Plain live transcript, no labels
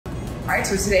All right,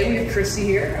 so today we have Christy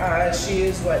here. She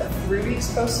is, 3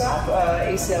 weeks post-op,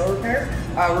 ACL repair.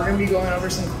 We're gonna be going over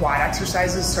some quad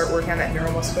exercises to start working on that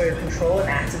neuromuscular control and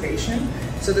activation.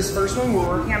 So this first one, we're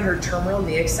working on her terminal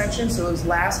knee extension. So those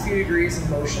last few degrees of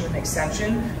motion and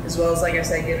extension, as well as, like I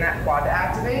said, getting that quad to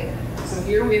activate. So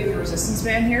here we have the resistance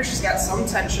band here. She's got some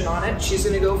tension on it. She's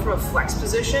gonna go from a flex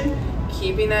position,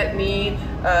 keeping that knee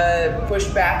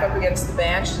pushed back up against the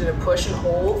band. She's gonna push and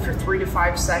hold for 3 to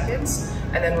 5 seconds,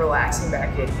 and then relaxing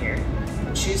back in here.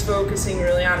 And she's focusing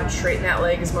really on straightening that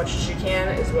leg as much as she can,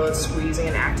 as well as squeezing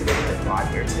and activating the quad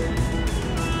here too.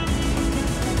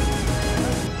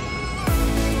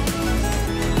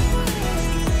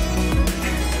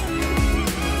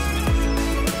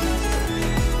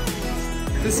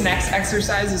 This next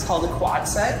exercise is called a quad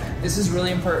set. This is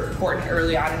really important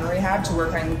early on in rehab to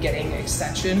work on getting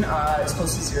extension as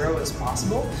close to 0 as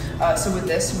possible. So with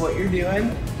this, what you're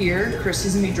doing here,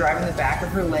 Christy's gonna be driving the back of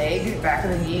her leg, back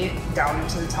of the knee, down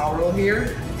into the towel roll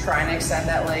here, trying to extend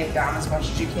that leg down as much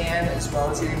as you can, as well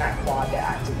as getting that quad to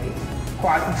activate.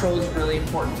 Quad control is really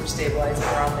important for stabilizing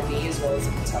around the knee as well as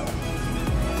the patella.